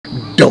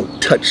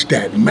touch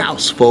that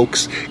mouse,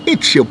 folks.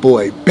 It's your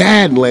boy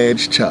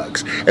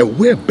BadlandsChugs, and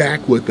we're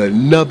back with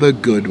another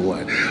good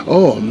one.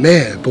 Oh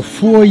man,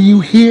 before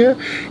you hear,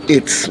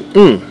 it's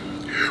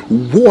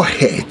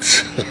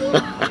Warheads.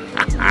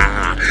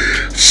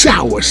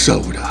 Sour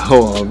soda.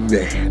 Oh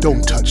man,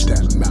 don't touch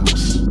that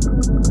mouse.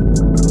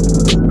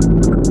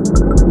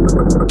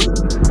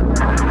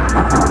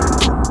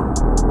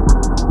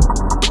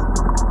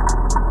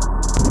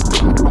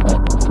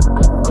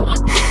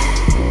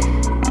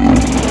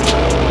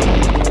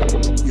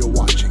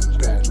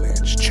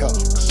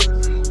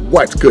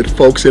 What's good,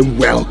 folks, and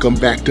welcome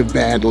back to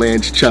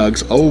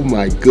BadlandsChugs. Oh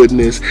my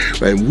goodness,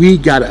 and we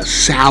got a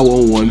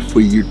sour one for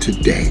you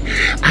today.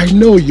 I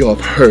know you've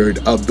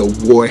heard of the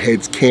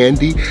Warheads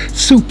candy,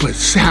 super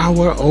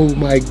sour, oh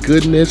my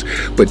goodness,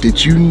 but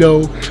did you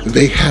know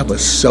they have a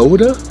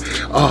soda?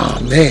 Oh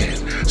man,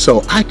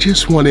 so I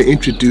just want to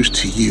introduce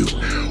to you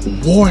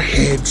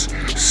Warheads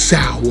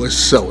sour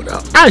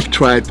soda. I've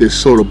tried this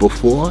soda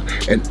before,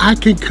 and I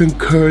can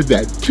concur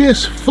that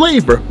this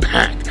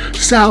flavor-packed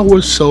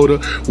sour soda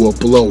will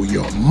blow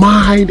your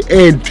mind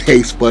and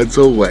taste buds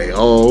away.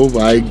 Oh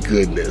my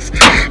goodness.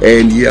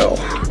 And yo,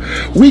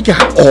 we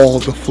got all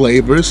the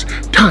flavors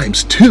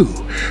times 2.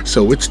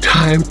 So it's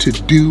time to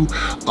do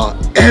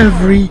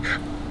every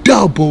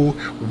double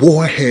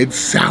Warhead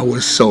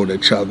sour soda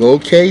chug.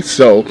 Okay,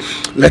 so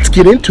let's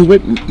get into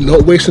it. No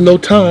wasting no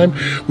time.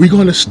 We're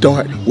gonna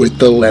start with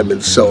the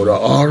lemon soda.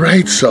 All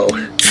right, so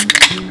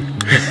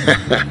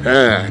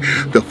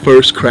the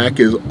first crack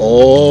is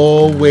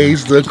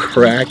always the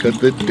crack of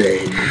the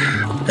day.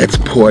 Let's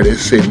pour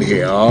this in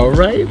here. All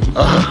right,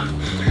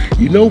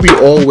 you know we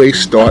always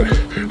start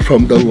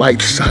from the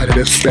light side of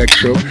the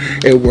spectrum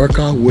and work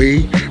our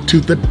way to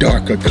the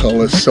darker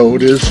color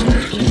sodas.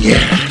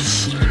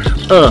 Yes.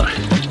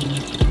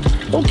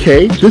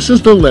 Okay, this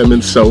is the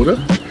lemon soda.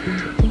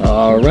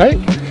 All right,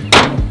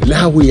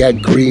 now we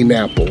add green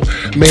apple.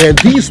 Man,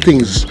 these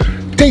things,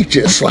 they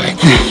just like,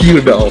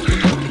 you know,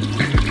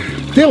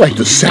 they're like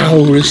the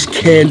sourest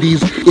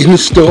candies in the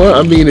store.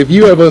 I mean, if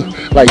you ever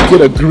like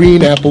get a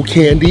green apple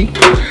candy,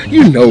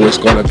 you know it's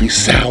gonna be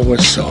sour,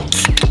 so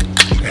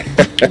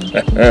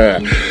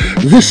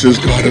this is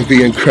gonna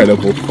be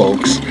incredible,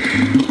 folks.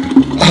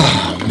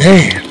 Oh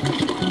man,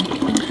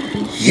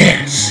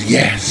 yes,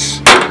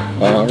 yes.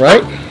 All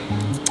right,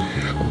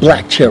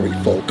 black cherry,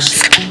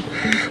 folks.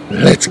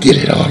 Let's get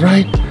it, all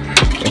right?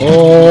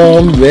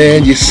 Oh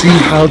man, you see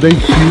how the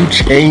hue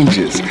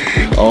changes.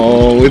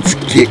 Oh, it's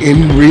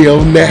getting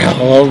real now,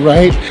 all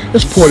right?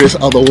 Let's pour this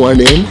other one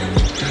in.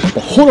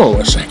 But hold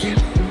on a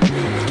second.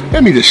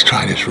 Let me just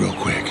try this real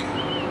quick.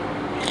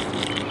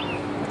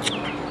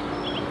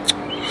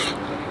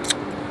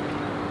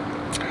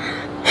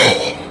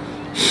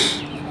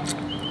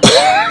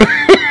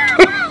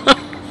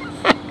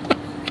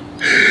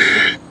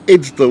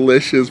 It's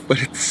delicious,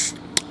 but it's,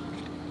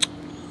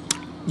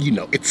 you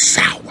know, it's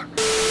sour.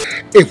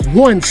 If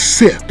one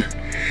sip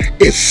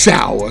is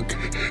sour,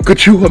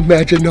 could you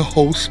imagine the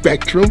whole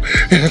spectrum?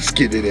 Let's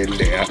get it in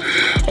there.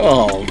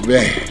 Oh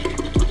man.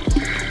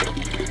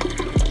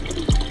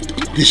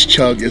 This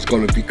chug is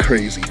gonna be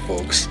crazy,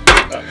 folks.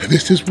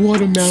 This is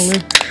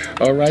watermelon.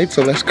 All right,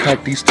 so let's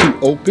crack these two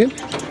open.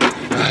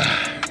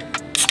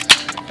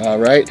 All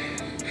right,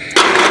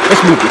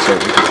 let's move this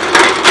over here.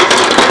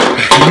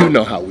 You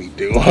know how we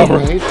do, all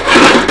right?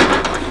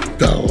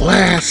 The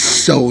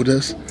last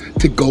sodas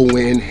to go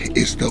in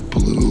is the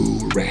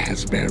blue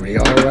raspberry,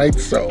 all right?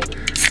 So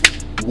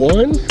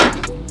 1,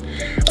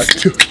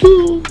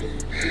 2,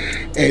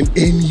 and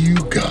in you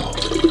go.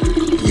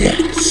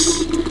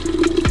 Yes.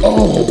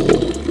 Oh,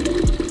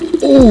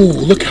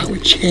 look how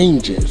it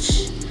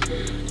changes.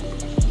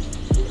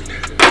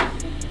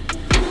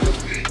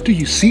 Do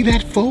you see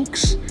that,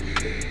 folks?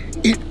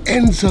 It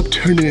ends up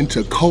turning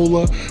into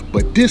cola,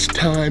 but this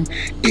time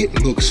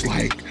it looks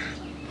like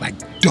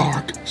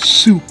dark,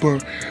 super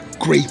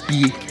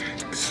grapey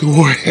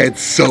Warhead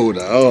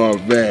soda. Oh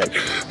man.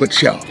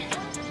 But yo,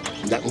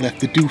 nothing left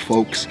to do,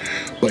 folks,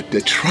 but to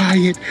try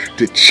it,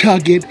 to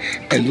chug it,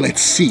 and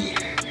let's see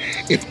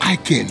if I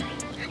can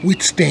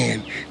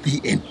withstand the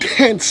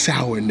intense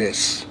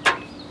sourness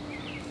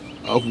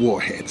of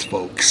Warheads,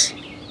 folks.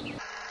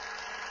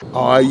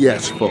 Oh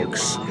yes,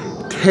 folks.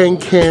 10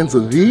 cans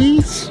of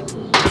these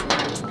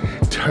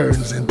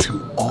turns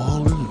into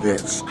all of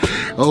this.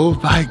 Oh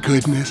my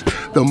goodness,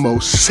 the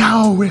most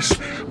sourest,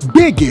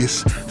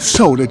 biggest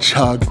soda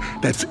chug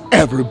that's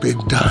ever been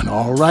done,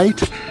 all right?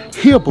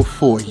 Here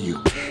before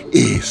you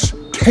is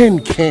 10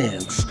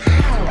 cans,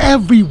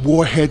 every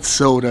Warhead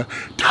soda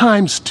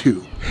times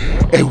 2.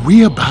 And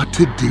we about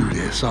to do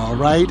this, all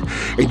right?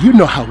 And you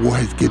know how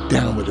Warheads get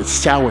down with its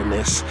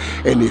sourness.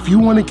 And if you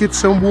want to get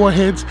some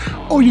Warheads,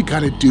 all you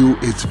gotta do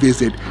is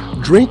visit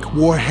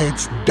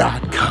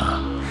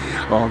drinkwarheads.com,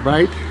 all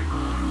right?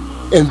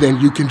 And then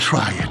you can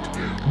try it.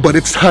 But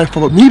it's time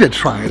for me to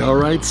try it, all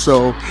right?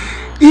 So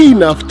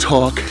enough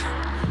talk.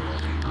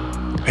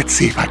 Let's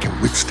see if I can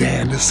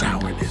withstand the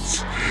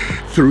sourness.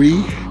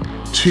 3,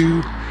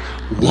 2,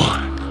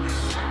 1.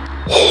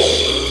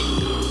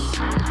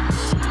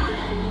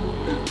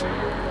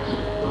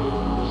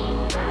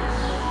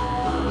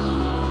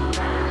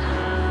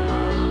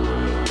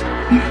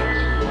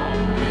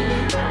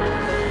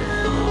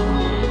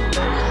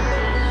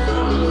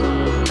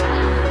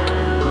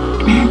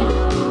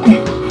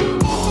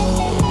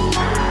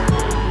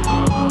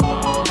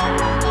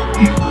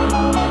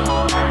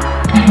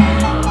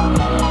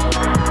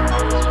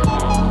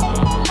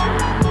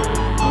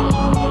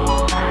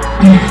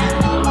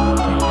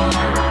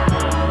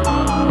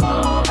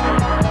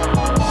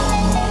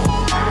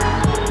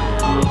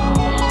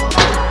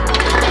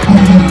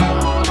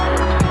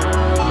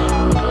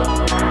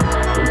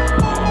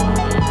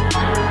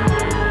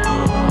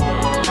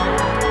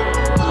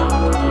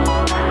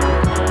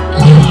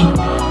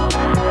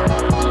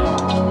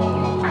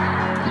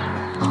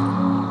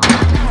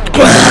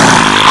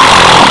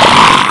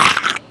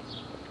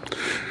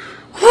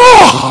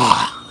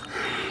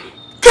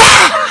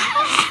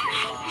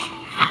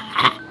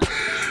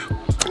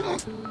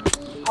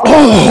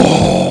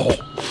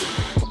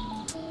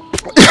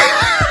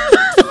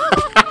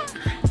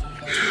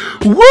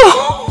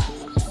 Whoa!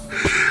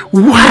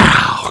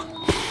 Wow!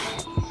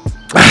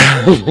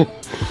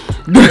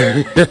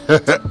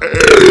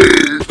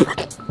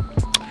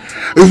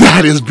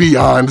 That is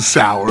beyond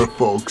sour,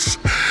 folks.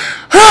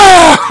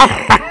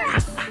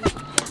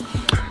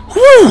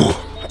 Whew.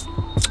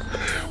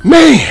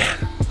 Man.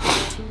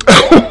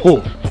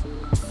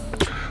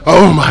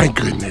 Oh my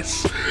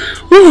goodness.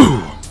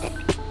 Whew.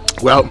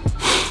 Well,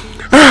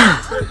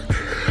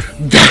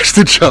 that's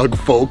the chug,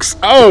 folks.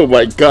 Oh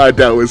my God,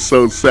 that was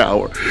so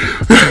sour.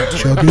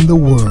 Chugging the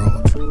world.